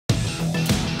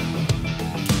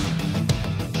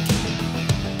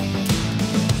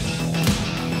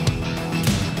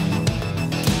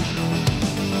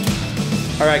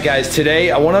All right, guys, today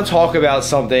I want to talk about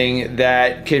something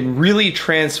that can really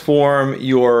transform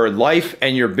your life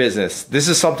and your business. This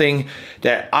is something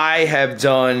that I have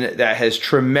done that has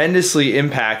tremendously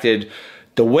impacted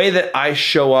the way that I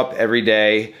show up every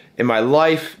day in my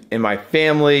life, in my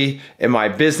family, in my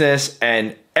business,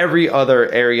 and every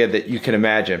other area that you can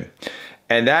imagine.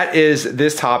 And that is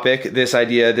this topic, this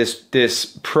idea,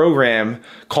 this program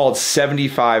called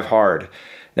 75 Hard.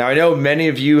 Now, I know many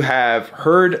of you have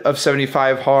heard of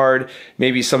 75 Hard.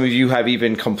 Maybe some of you have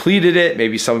even completed it.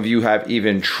 Maybe some of you have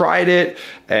even tried it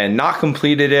and not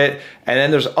completed it. And then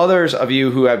there's others of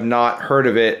you who have not heard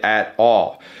of it at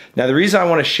all. Now, the reason I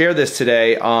want to share this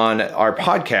today on our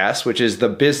podcast, which is The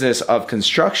Business of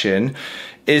Construction,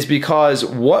 is because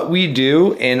what we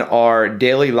do in our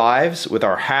daily lives, with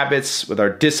our habits, with our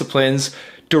disciplines,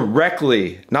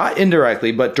 directly, not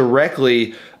indirectly, but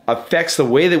directly affects the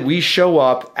way that we show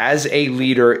up as a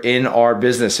leader in our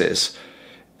businesses.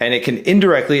 And it can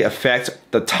indirectly affect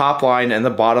the top line and the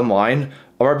bottom line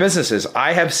of our businesses.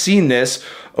 I have seen this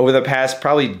over the past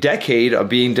probably decade of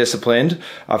being disciplined,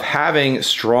 of having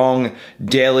strong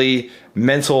daily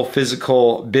mental,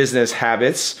 physical business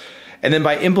habits. And then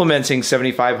by implementing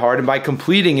 75 Hard and by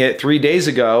completing it 3 days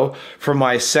ago for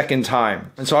my second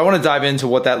time. And so I want to dive into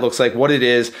what that looks like, what it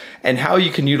is, and how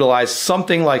you can utilize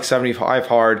something like 75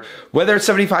 Hard, whether it's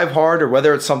 75 Hard or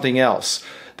whether it's something else.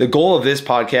 The goal of this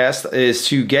podcast is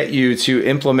to get you to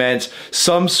implement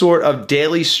some sort of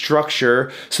daily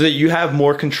structure so that you have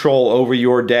more control over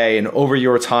your day and over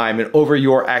your time and over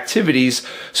your activities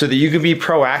so that you can be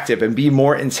proactive and be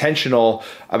more intentional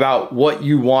about what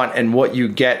you want and what you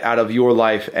get out of your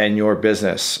life and your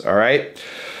business. All right.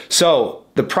 So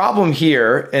the problem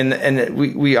here, and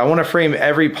I want to frame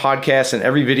every podcast and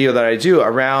every video that I do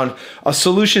around a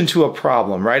solution to a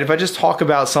problem, right? If I just talk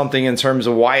about something in terms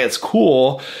of why it's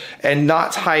cool and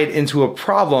not tie it into a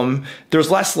problem, there's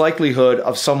less likelihood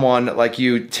of someone like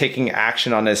you taking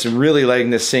action on this and really letting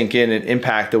this sink in and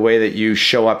impact the way that you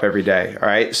show up every day, all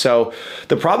right? So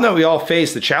the problem that we all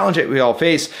face, the challenge that we all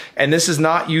face, and this is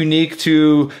not unique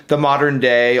to the modern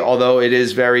day, although it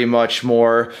is very much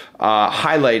more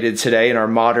highlighted today in our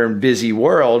modern busy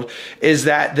world, is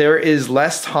that there is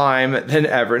less time than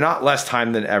ever. Not less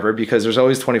time than ever, because there's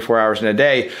always 24 hours in a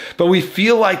day, but we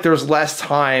feel like there's less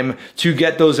time to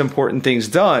get those important things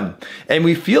done. And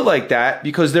we feel like that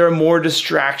because there are more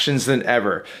distractions than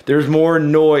ever. There's more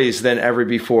noise than ever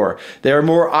before. There are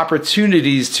more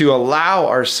opportunities to allow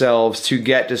ourselves to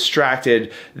get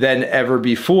distracted than ever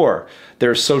before.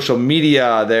 There's social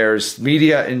media, there's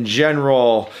media in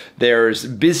general, there's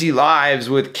busy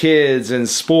lives with kids and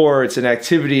sports and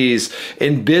activities.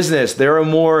 In business, there are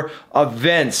more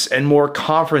events and more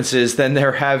conferences than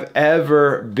there have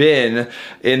ever been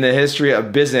in the history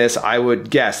of business, I would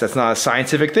guess. That's not a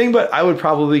scientific thing, but I would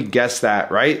probably guess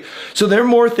that, right? So there are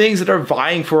more things that are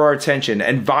vying for our attention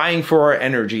and vying for our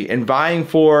energy and vying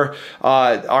for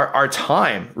our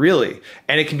time, really.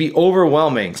 And it can be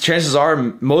overwhelming. Chances are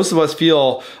most of us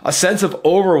feel a sense of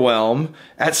overwhelm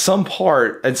at some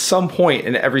point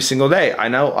in every single day. I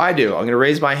know I do. I'm going to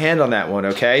raise my hand on that one,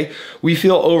 okay? We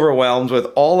feel overwhelmed with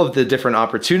all of the different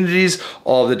opportunities,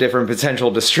 all of the different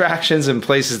potential distractions and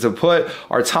places to put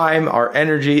our time, our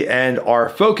energy, and our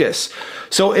focus.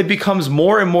 So it becomes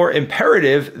more and more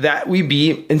imperative that we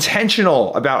be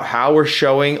intentional about how we're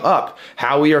showing up,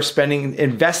 how we are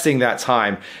investing that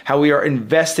time, how we are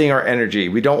investing our energy.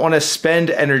 We don't want to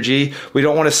spend energy. We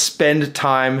don't want to spend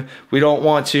time. We don't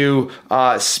want to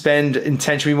spend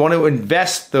intention. We want to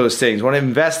invest those things. We want to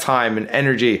invest time and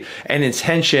energy and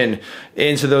intention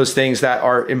into those things that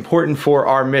are important for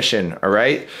our mission, all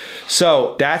right?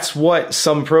 So that's what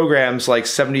some programs like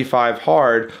 75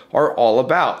 Hard are all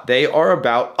about. They are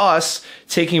about us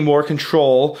taking more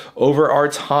control over our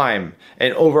time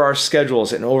and over our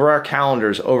schedules and over our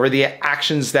calendars, over the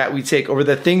actions that we take, over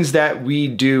the things that we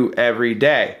do every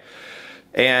day.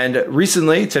 And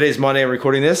recently, today's Monday, I'm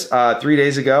recording this, 3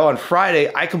 days ago, on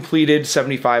Friday, I completed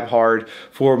 75 Hard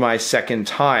for my second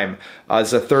time.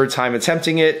 It's the third time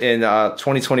attempting it. In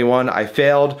 2021, I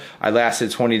failed. I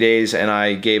lasted 20 days and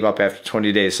I gave up after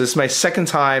 20 days. So this is my second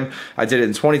time. I did it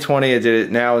in 2020. I did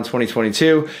it now in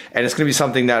 2022. And it's going to be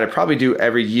something that I probably do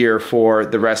every year for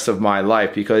the rest of my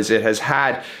life because it has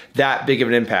had that big of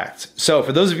an impact. So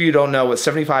for those of you who don't know what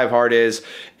 75 Hard is,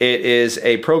 it is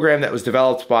a program that was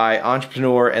developed by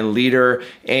entrepreneur and leader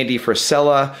Andy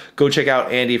Frisella. Go check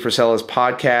out Andy Frisella's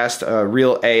podcast,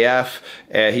 Real AF.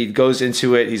 He goes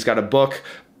into it. He's got a book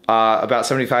about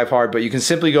 75 Hard, but you can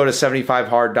simply go to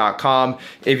 75hard.com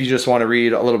if you just want to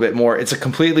read a little bit more. It's a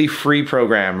completely free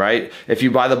program, right? If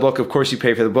you buy the book, of course you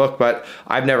pay for the book, but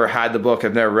I've never had the book.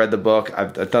 I've never read the book.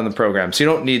 I've done the program. So you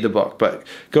don't need the book, but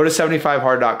go to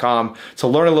 75hard.com to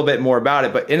learn a little bit more about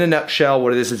it. But in a nutshell,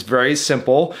 what it is, it's very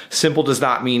simple. Simple does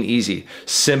not mean easy.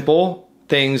 Simple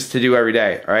things to do every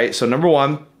day, all right? So number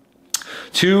one.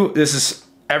 Two, this is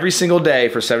every single day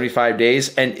for 75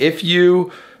 days. And if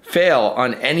you fail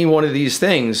on any one of these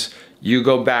things, you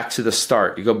go back to the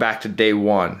start. You go back to day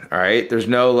one, all right? There's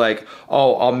no like,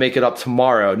 oh, I'll make it up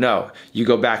tomorrow. No, you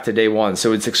go back to day one.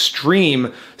 So it's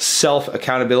extreme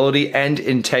self-accountability and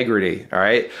integrity, all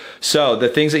right? So the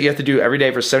things that you have to do every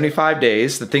day for 75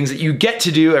 days, the things that you get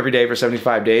to do every day for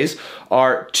 75 days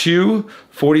are 2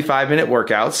 45-minute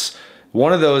workouts.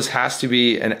 One of those has to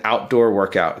be an outdoor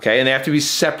workout, okay? And they have to be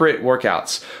separate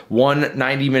workouts. One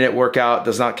 90-minute workout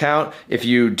does not count. If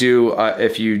you do a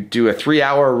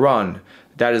 3-hour run,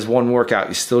 that is one workout.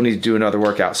 You still need to do another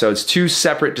workout. So it's 2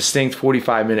 separate, distinct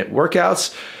 45-minute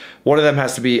workouts. One of them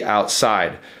has to be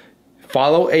outside.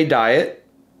 Follow a diet.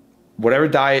 Whatever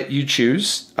diet you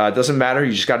choose, doesn't matter.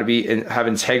 You just got to have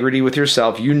integrity with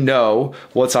yourself. You know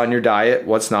what's on your diet,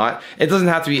 what's not. It doesn't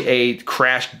have to be a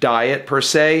crash diet per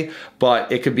se,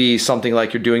 but it could be something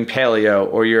like you're doing paleo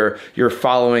or you're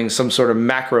following some sort of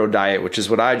macro diet, which is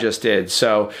what I just did.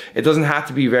 So it doesn't have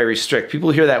to be very strict.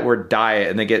 People hear that word diet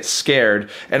and they get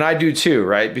scared, and I do too,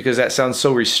 right? Because that sounds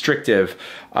so restrictive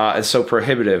and so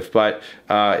prohibitive. But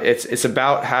it's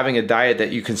about having a diet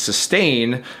that you can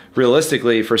sustain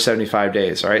realistically for 75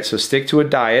 days, all right? So stick to a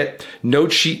diet, no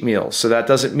cheat meals. So that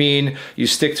doesn't mean you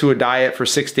stick to a diet for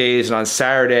 6 days and on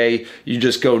Saturday you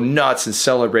just go nuts and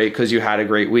celebrate because you had a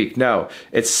great week. No,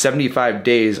 it's 75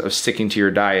 days of sticking to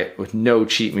your diet with no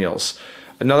cheat meals.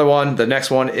 Another one, the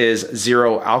next one is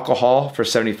 0 alcohol for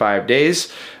 75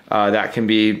 days. That can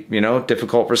be,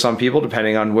 difficult for some people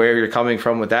depending on where you're coming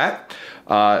from with that.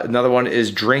 Another one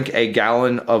is drink a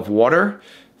gallon of water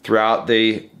throughout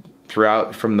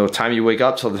from the time you wake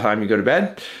up till the time you go to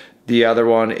bed. The other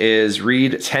one is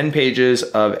read 10 pages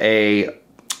of a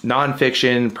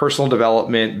nonfiction personal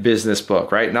development business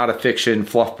book, right? Not a fiction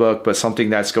fluff book, but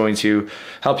something that's going to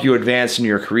help you advance in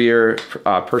your career,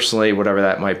 personally, whatever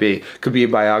that might be. Could be a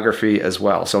biography as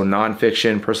well. So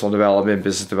nonfiction, personal development,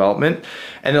 business development.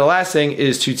 And the last thing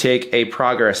is to take a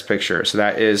progress picture. So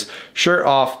that is shirt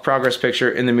off, progress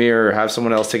picture in the mirror, or have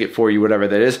someone else take it for you, whatever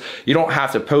that is. You don't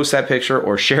have to post that picture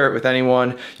or share it with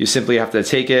anyone. You simply have to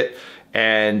take it,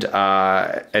 and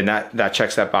that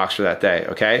checks that box for that day,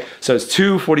 okay? So it's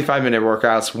 2 45-minute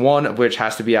workouts, one of which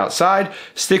has to be outside,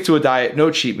 stick to a diet, no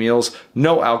cheat meals,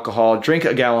 no alcohol, drink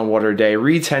a gallon of water a day,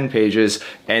 read 10 pages,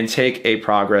 and take a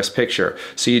progress picture.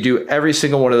 So you do every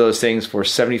single one of those things for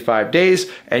 75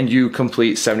 days, and you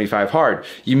complete 75 hard.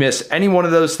 You miss any one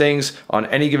of those things on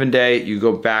any given day, you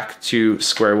go back to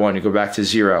square one, you go back to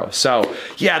 0. So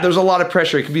yeah, there's a lot of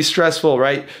pressure. It can be stressful,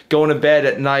 right? Going to bed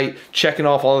at night, checking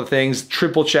off all the things,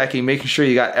 triple checking, making sure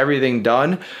you got everything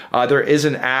done. There is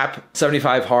an app,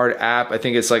 75 Hard app. I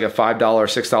think it's like a $5,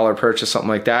 $6 purchase, something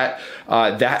like that.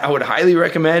 That I would highly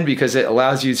recommend because it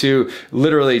allows you to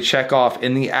literally check off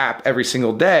in the app every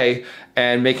single day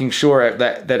and making sure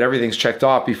that everything's checked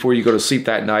off before you go to sleep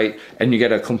that night, and you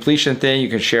get a completion thing. You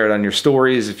can share it on your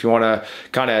stories if you want to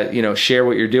kind of, share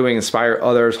what you're doing, inspire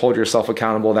others, hold yourself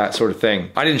accountable, that sort of thing.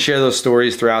 I didn't share those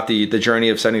stories throughout the journey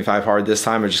of 75 Hard this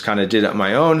time. I just kind of did it on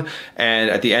my own. And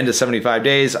at the end of 75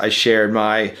 days, I shared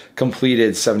my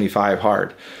completed 75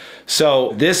 Hard.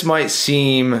 So this might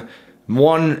seem,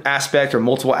 one aspect or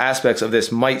multiple aspects of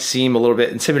this might seem a little bit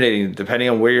intimidating depending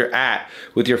on where you're at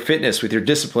with your fitness, with your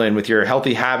discipline, with your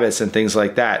healthy habits and things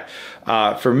like that.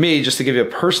 For me, just to give you a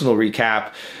personal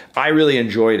recap, I really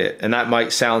enjoyed it. And that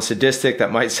might sound sadistic, that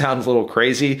might sound a little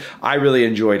crazy. I really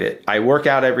enjoyed it. I work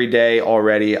out every day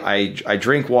already. I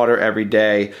drink water every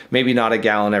day, maybe not a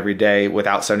gallon every day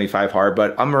without 75 Hard,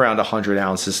 but I'm around 100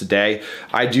 ounces a day.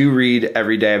 I do read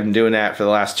every day. I've been doing that for the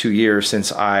last 2 years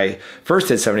since I first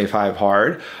did 75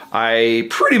 Hard. I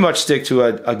pretty much stick to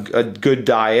a good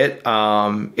diet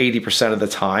 80% of the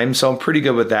time, so I'm pretty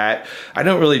good with that. I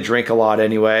don't really drink a lot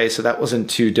anyway, so that wasn't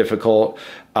too difficult.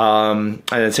 And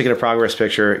then taking a progress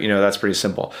picture, that's pretty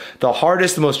simple. The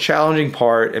hardest, the most challenging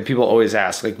part, and people always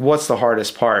ask, like, what's the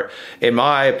hardest part? In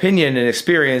my opinion and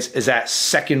experience, is that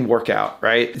second workout,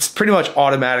 right? It's pretty much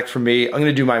automatic for me. I'm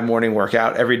gonna do my morning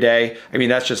workout every day. I mean,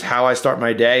 that's just how I start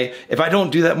my day. If I don't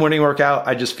do that morning workout,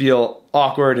 I just feel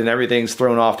awkward and everything's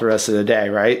thrown off the rest of the day,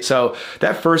 right? So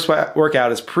that first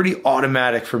workout is pretty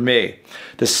automatic for me.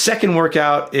 The second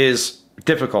workout is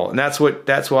difficult. And that's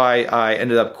why I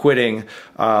ended up quitting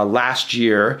last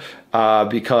year,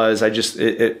 because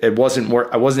it wasn't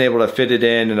I wasn't able to fit it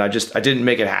in, and I didn't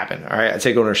make it happen. All right. I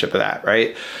take ownership of that.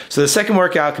 Right. So the second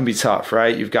workout can be tough,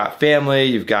 right? You've got family,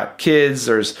 you've got kids,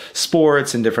 there's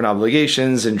sports and different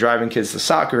obligations and driving kids to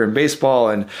soccer and baseball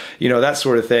and, that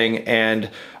sort of thing. And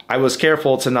I was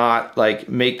careful to not like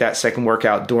make that second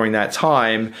workout during that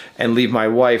time and leave my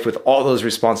wife with all those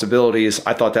responsibilities.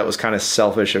 I thought that was kind of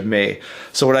selfish of me.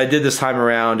 So what I did this time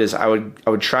around is I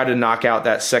would try to knock out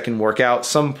that second workout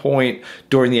some point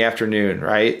during the afternoon,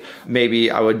 right?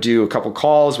 Maybe I would do a couple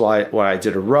calls while I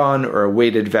did a run or a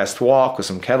weighted vest walk with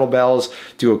some kettlebells,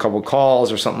 do a couple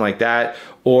calls or something like that.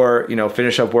 Or,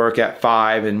 finish up work at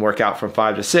 5 and work out from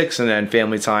 5 to 6 and then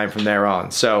family time from there on.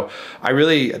 So I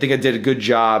think I did a good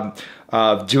job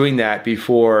of doing that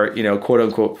before, quote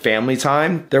unquote family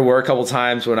time. There were a couple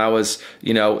times when I was,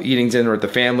 eating dinner with the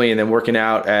family and then working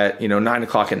out at, 9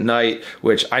 o'clock at night,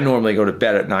 which I normally go to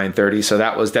bed at 9:30. So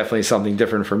that was definitely something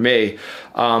different for me.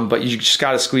 But you just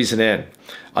got to squeeze it in.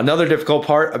 Another difficult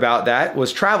part about that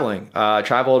was traveling.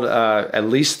 Traveled at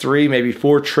least 3, maybe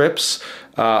 4 trips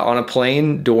on a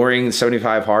plane during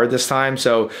 75 hard this time.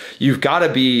 So you've got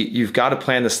to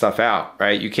plan this stuff out,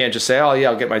 right? You can't just say, oh yeah,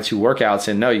 I'll get my 2 workouts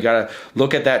in. No, you got to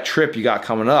look at that trip you got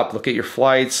coming up, look at your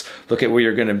flights, look at where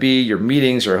you're going to be, your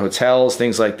meetings or hotels,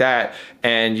 things like that.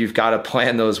 And you've got to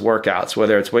plan those workouts,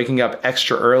 whether it's waking up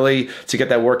extra early to get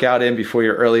that workout in before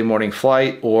your early morning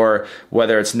flight, or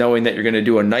whether it's knowing that you're going to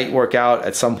do a night workout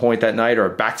at some point that night or a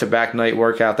back-to-back night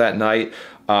workout that night.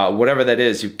 Whatever that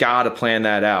is, you've got to plan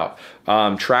that out.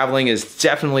 Traveling is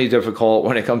definitely difficult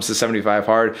when it comes to 75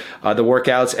 hard, the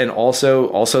workouts and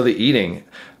also the eating.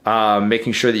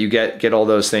 Making sure that you get all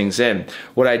those things in.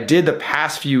 What I did the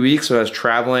past few weeks when I was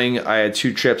traveling, I had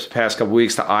 2 trips the past couple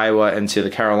weeks to Iowa and to the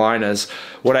Carolinas.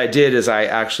 What I did is I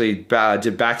actually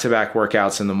did back-to-back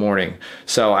workouts in the morning.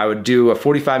 So I would do a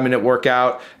 45-minute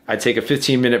workout. I'd take a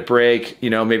 15-minute break,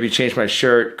 maybe change my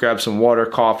shirt, grab some water,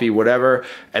 coffee, whatever,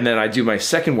 and then I do my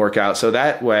second workout. So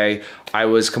that way I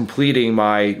was completing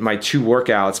my 2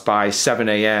 workouts by 7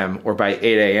 a.m. or by 8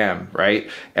 a.m., right?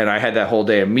 And I had that whole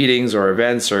day of meetings or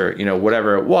events or,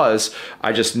 whatever it was.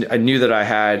 I knew that I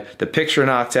had the picture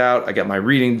knocked out. I got my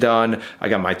reading done. I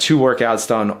got my 2 workouts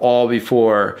done all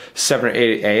before 7 or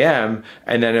 8 a.m.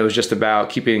 And then it was just about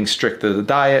keeping strict to the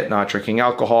diet, not drinking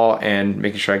alcohol, and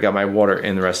making sure I got my water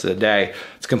in the rest of the day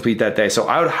to complete that day. So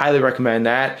I would highly recommend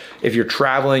that. If you're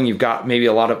traveling, you've got maybe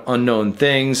a lot of unknown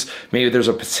things. Maybe there's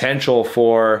a potential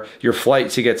for your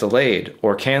flight to get delayed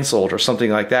or canceled or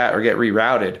something like that, or get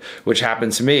rerouted, which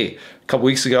happened to me. A couple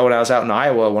weeks ago when I was out in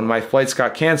Iowa, when my flights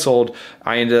got canceled,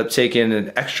 I ended up taking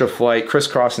an extra flight,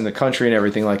 crisscrossing the country and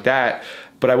everything like that.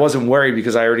 But I wasn't worried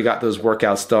because I already got those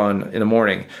workouts done in the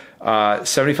morning.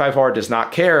 75 Hard does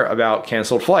not care about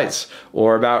canceled flights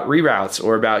or about reroutes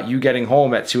or about you getting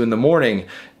home at 2 in the morning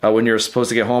when you're supposed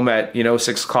to get home at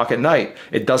 6 o'clock at night.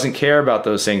 It doesn't care about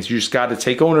those things. You just got to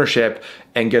take ownership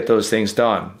and get those things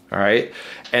done. All right.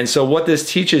 And so what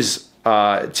this teaches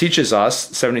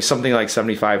us, something like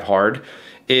 75 Hard,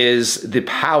 is the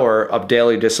power of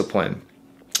daily discipline.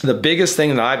 The biggest thing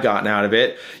that I've gotten out of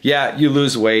it, yeah, you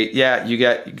lose weight. Yeah, you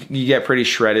get pretty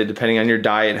shredded depending on your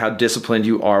diet and how disciplined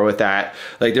you are with that.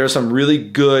 Like, there are some really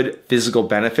good physical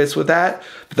benefits with that.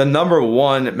 But the number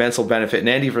one mental benefit, and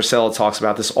Andy Frisella talks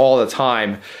about this all the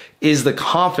time, is the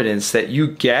confidence that you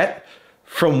get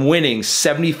from winning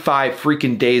 75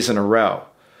 freaking days in a row.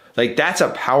 Like, that's a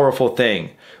powerful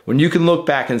thing. When you can look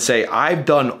back and say, I've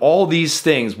done all these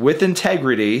things with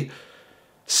integrity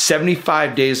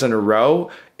 75 days in a row,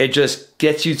 it just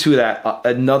gets you to that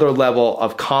another level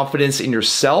of confidence in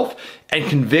yourself and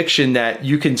conviction that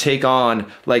you can take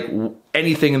on like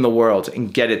anything in the world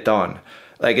and get it done.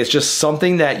 Like, it's just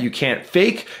something that you can't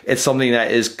fake. It's something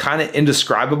that is kind of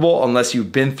indescribable unless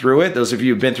you've been through it. Those of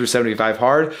you who've been through 75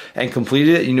 Hard and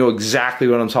completed it, you know exactly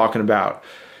what I'm talking about.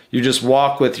 You just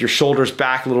walk with your shoulders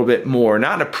back a little bit more,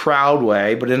 not in a proud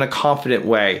way, but in a confident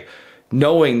way,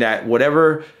 knowing that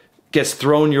whatever gets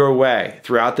thrown your way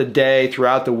throughout the day,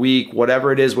 throughout the week,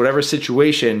 whatever it is, whatever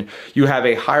situation, you have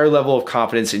a higher level of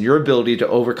confidence in your ability to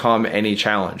overcome any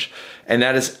challenge. And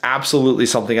that is absolutely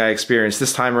something I experienced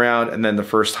this time around and then the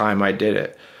first time I did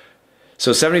it.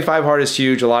 So 75 Hard is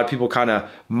huge. A lot of people kind of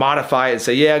modify it and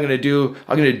say, yeah, I'm going to do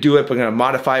it, but I'm going to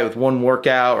modify it with one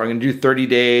workout, or I'm going to do 30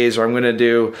 days, or I'm going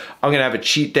to have a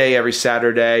cheat day every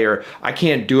Saturday, or I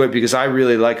can't do it because I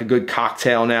really like a good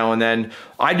cocktail now and then.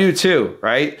 I do too,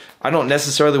 right? I don't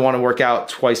necessarily want to work out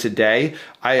twice a day.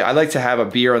 I like to have a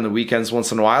beer on the weekends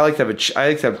once in a while. I like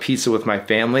to have pizza with my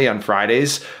family on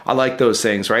Fridays. I like those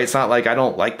things, right? It's not like I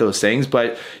don't like those things,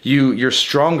 but you're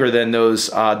stronger than those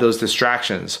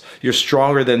distractions. You're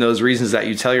stronger than those reasons that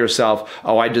you tell yourself,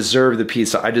 oh, I deserve the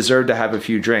pizza. I deserve to have a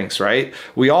few drinks, right?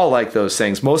 We all like those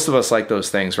things. Most of us like those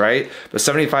things, right? But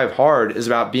 75 Hard is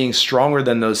about being stronger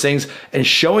than those things and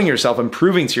showing yourself and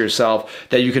proving to yourself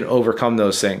that you can overcome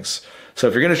those things. So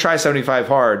if you're going to try 75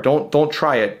 Hard, don't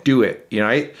try it, do it,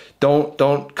 right?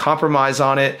 Don't compromise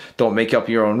on it. Don't make up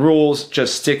your own rules.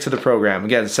 Just stick to the program.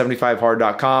 Again,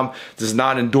 75hard.com. This is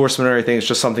not an endorsement or anything. It's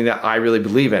just something that I really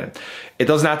believe in. It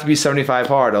doesn't have to be 75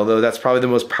 Hard, although that's probably the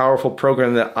most powerful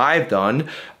program that I've done.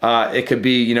 It could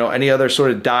be, any other sort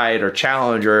of diet or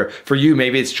challenge, or for you,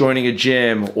 maybe it's joining a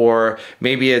gym, or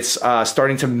maybe it's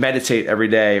starting to meditate every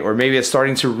day, or maybe it's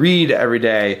starting to read every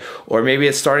day, or maybe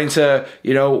it's starting to,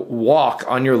 walk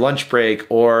on your lunch break,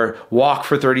 or walk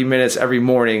for 30 minutes every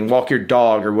morning, walk your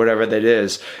dog, or whatever that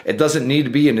is. It doesn't need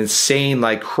to be an insane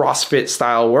like CrossFit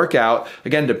style workout,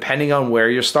 again, depending on where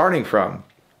you're starting from.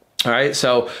 All right,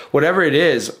 so whatever it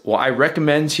is, well, I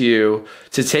recommend to you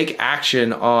to take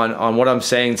action on what I'm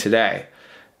saying today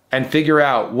and figure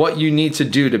out what you need to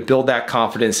do to build that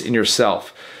confidence in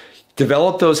yourself.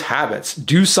 Develop those habits.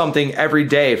 Do something every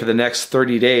day for the next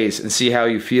 30 days and see how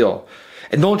you feel.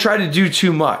 And don't try to do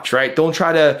too much, right? Don't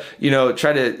try to,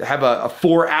 have a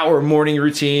 4-hour morning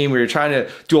routine where you're trying to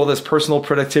do all this personal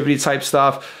productivity type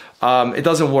stuff. It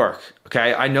doesn't work.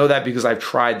 Okay, I know that because I've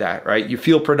tried that, right? You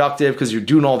feel productive because you're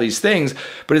doing all these things,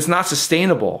 but it's not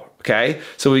sustainable, okay?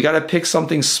 So we got to pick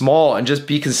something small and just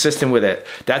be consistent with it.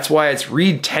 That's why it's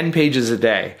read 10 pages a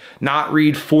day, not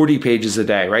read 40 pages a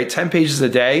day, right? 10 pages a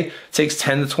day takes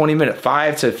 10 to 20 minutes,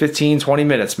 5 to 15, 20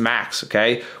 minutes max,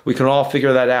 okay? We can all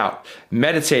figure that out.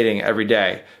 Meditating every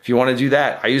day. If you want to do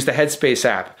that, I use the Headspace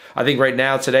app. I think right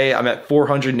now, today, I'm at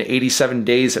 487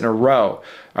 days in a row.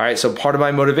 All right, so part of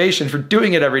my motivation for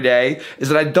doing it every day is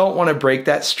that I don't want to break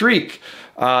that streak.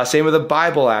 Same with the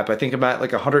Bible app. I think I'm at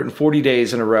like 140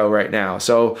 days in a row right now.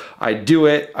 So I do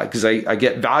it because I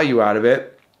get value out of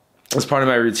it as part of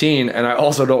my routine, and I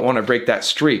also don't want to break that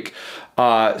streak.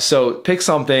 So pick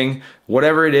something,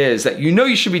 whatever it is that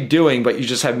you should be doing, but you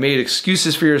just have made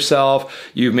excuses for yourself.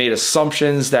 You've made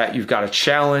assumptions that you've got a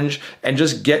challenge, and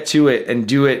just get to it and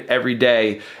do it every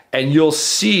day. And you'll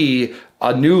see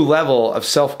a new level of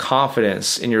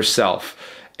self-confidence in yourself,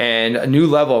 and a new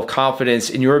level of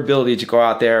confidence in your ability to go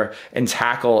out there and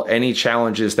tackle any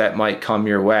challenges that might come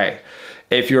your way.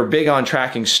 If you're big on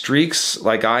tracking streaks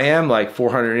like I am, like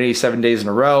 487 days in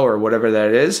a row or whatever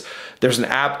that is, there's an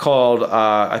app called,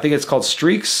 I think it's called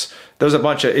Streaks. There's a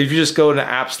bunch of, if you just go to the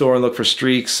app store and look for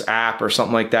Streaks app or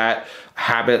something like that,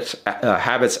 Habits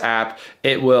app,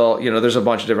 it will, there's a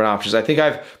bunch of different options. I think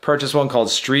I've purchased one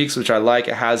called Streaks, which I like.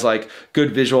 It has like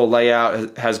good visual layout,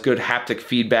 it has good haptic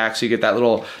feedback, so you get that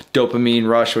little dopamine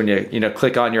rush when you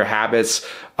click on your habits.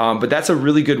 But that's a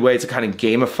really good way to kind of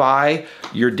gamify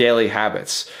your daily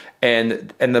habits.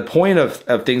 And the point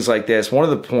of things like this, one of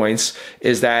the points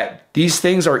is that these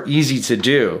things are easy to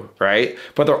do, right?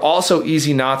 But they're also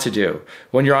easy not to do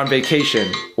when you're on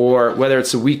vacation or whether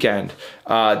it's a weekend.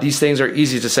 These things are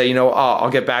easy to say,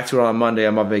 I'll get back to it on Monday,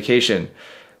 I'm on vacation.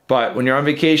 But when you're on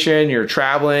vacation, you're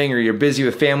traveling or you're busy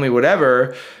with family,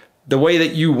 whatever, the way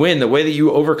that you win, the way that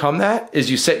you overcome that is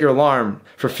you set your alarm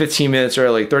for 15 minutes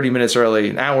early, 30 minutes early,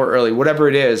 an hour early, whatever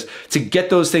it is, to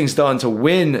get those things done, to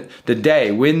win the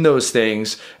day, win those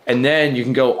things, and then you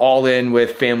can go all in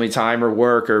with family time or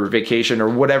work or vacation or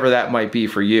whatever that might be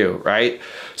for you, right?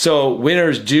 So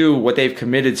winners do what they've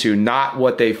committed to, not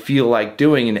what they feel like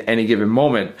doing in any given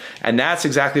moment. And that's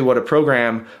exactly what a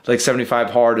program like 75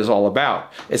 Hard is all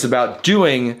about. It's about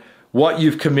doing what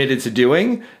you've committed to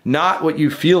doing, not what you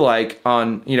feel like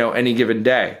on, any given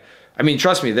day. I mean,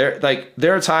 trust me, there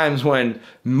are times when,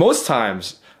 most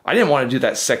times, I didn't want to do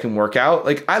that second workout.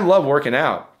 Like, I love working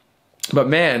out. But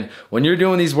man, when you're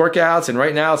doing these workouts, and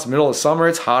right now it's the middle of summer,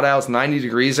 it's hot out, it's 90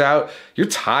 degrees out, you're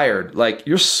tired, like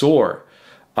you're sore.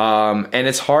 And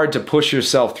it's hard to push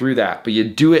yourself through that, but you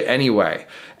do it anyway.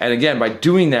 And again, by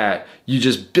doing that, you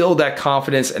just build that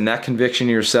confidence and that conviction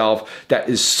in yourself that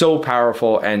is so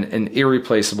powerful and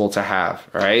irreplaceable to have,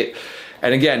 right?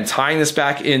 And again, tying this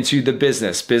back into the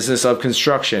business of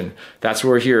construction, that's what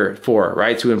we're here for,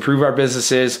 right? To improve our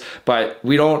businesses, but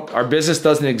our business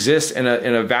doesn't exist in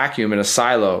a vacuum, in a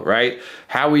silo, right?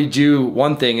 How we do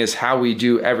one thing is how we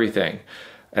do everything.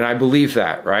 And I believe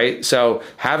that, right? So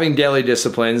having daily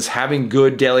disciplines, having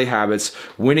good daily habits,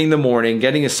 winning the morning,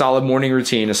 getting a solid morning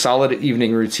routine, a solid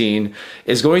evening routine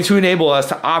is going to enable us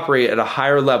to operate at a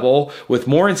higher level with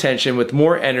more intention, with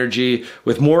more energy,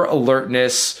 with more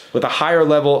alertness, with a higher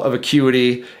level of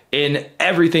acuity in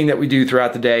everything that we do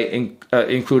throughout the day,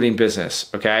 including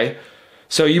business, okay?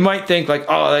 So you might think like,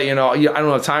 oh, I don't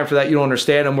have time for that. You don't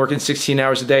understand. I'm working 16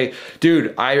 hours a day.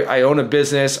 Dude, I own a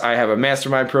business. I have a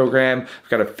mastermind program. We've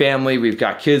got a family. We've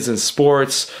got kids in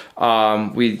sports.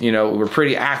 We're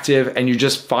pretty active, and you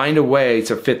just find a way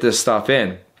to fit this stuff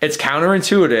in. It's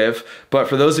counterintuitive, but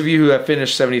for those of you who have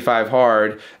finished 75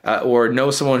 hard or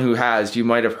know someone who has, you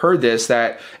might have heard this,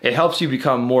 that it helps you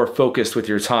become more focused with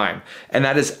your time. And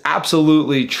that is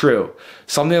absolutely true.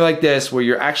 Something like this, where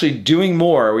you're actually doing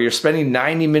more, where you're spending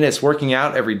 90 minutes working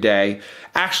out every day,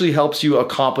 actually helps you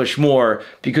accomplish more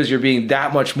because you're being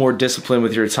that much more disciplined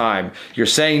with your time. You're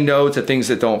saying no to things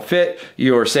that don't fit.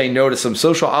 You're saying no to some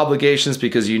social obligations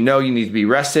because you know you need to be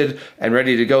rested and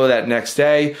ready to go that next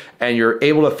day. And you're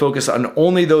able to focus on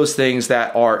only those things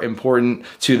that are important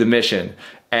to the mission.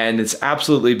 And it's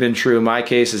absolutely been true in my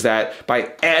case, is that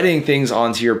by adding things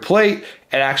onto your plate,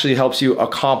 it actually helps you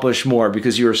accomplish more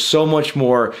because you're so much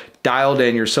more dialed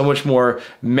in. You're so much more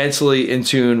mentally in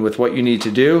tune with what you need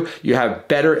to do. You have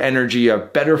better energy, you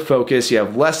have better focus, you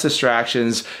have less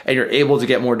distractions, and you're able to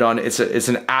get more done. It's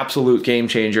an absolute game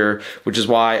changer, which is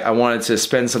why I wanted to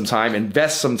spend some time,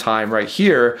 invest some time right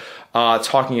here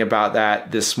talking about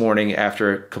that this morning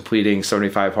after completing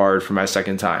 75 hard for my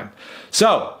second time.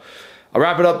 So I'll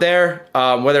wrap it up there.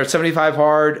 Whether it's 75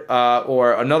 hard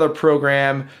or another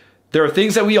program, there are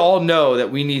things that we all know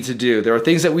that we need to do. There are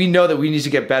things that we know that we need to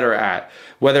get better at.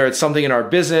 Whether it's something in our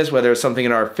business, whether it's something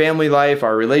in our family life,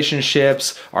 our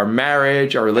relationships, our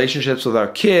marriage, our relationships with our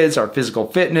kids, our physical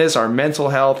fitness, our mental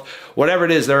health, whatever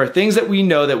it is, there are things that we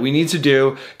know that we need to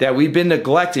do that we've been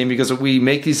neglecting because we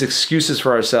make these excuses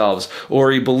for ourselves, or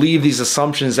we believe these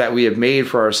assumptions that we have made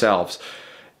for ourselves.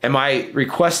 And my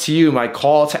request to you, my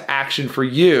call to action for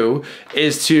you,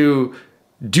 is to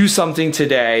do something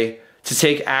today to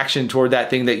take action toward that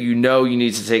thing that you know you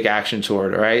need to take action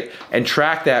toward, all right? And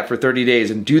track that for 30 days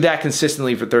and do that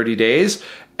consistently for 30 days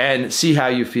and see how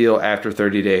you feel after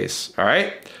 30 days, all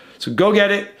right? So go get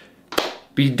it.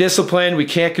 Be disciplined. We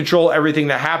can't control everything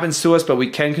that happens to us, but we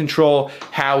can control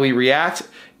how we react.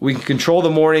 We can control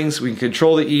the mornings. We can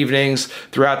control the evenings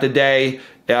throughout the day.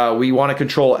 We want to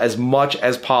control as much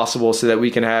as possible so that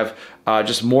we can have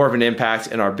just more of an impact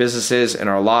in our businesses, in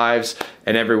our lives,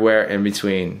 and everywhere in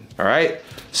between. All right?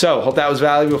 So hope that was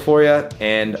valuable for you,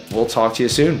 and we'll talk to you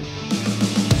soon.